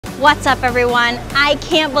What's up, everyone? I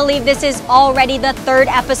can't believe this is already the third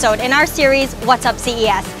episode in our series, What's Up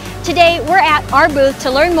CES. Today, we're at our booth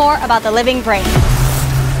to learn more about the living brain.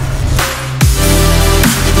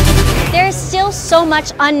 There's still so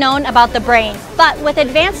much unknown about the brain, but with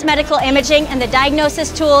advanced medical imaging and the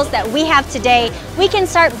diagnosis tools that we have today, we can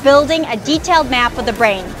start building a detailed map of the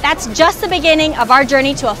brain. That's just the beginning of our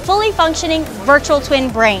journey to a fully functioning virtual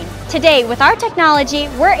twin brain. Today, with our technology,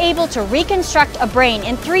 we're able to reconstruct a brain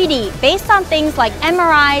in 3D based on things like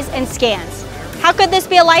MRIs and scans. How could this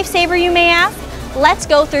be a lifesaver, you may ask? Let's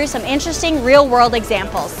go through some interesting real-world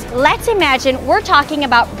examples. Let's imagine we're talking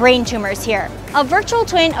about brain tumors here. A virtual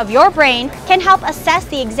twin of your brain can help assess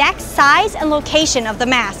the exact size and location of the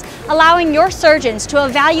mass, allowing your surgeons to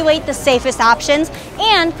evaluate the safest options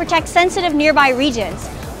and protect sensitive nearby regions.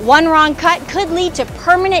 One wrong cut could lead to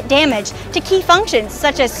permanent damage to key functions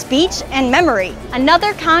such as speech and memory.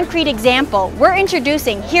 Another concrete example we're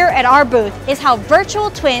introducing here at our booth is how virtual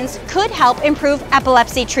twins could help improve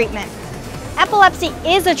epilepsy treatment. Epilepsy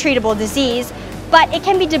is a treatable disease, but it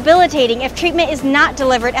can be debilitating if treatment is not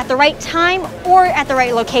delivered at the right time or at the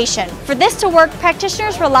right location. For this to work,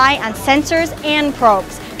 practitioners rely on sensors and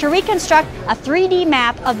probes to reconstruct a 3D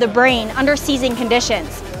map of the brain under seizing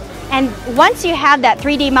conditions. And once you have that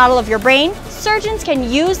 3D model of your brain, surgeons can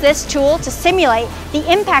use this tool to simulate the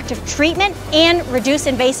impact of treatment and reduce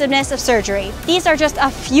invasiveness of surgery. These are just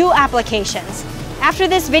a few applications. After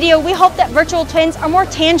this video, we hope that virtual twins are more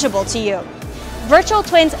tangible to you. Virtual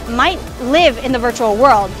twins might live in the virtual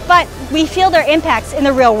world, but we feel their impacts in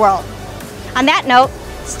the real world. On that note,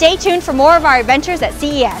 stay tuned for more of our adventures at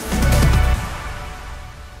CES.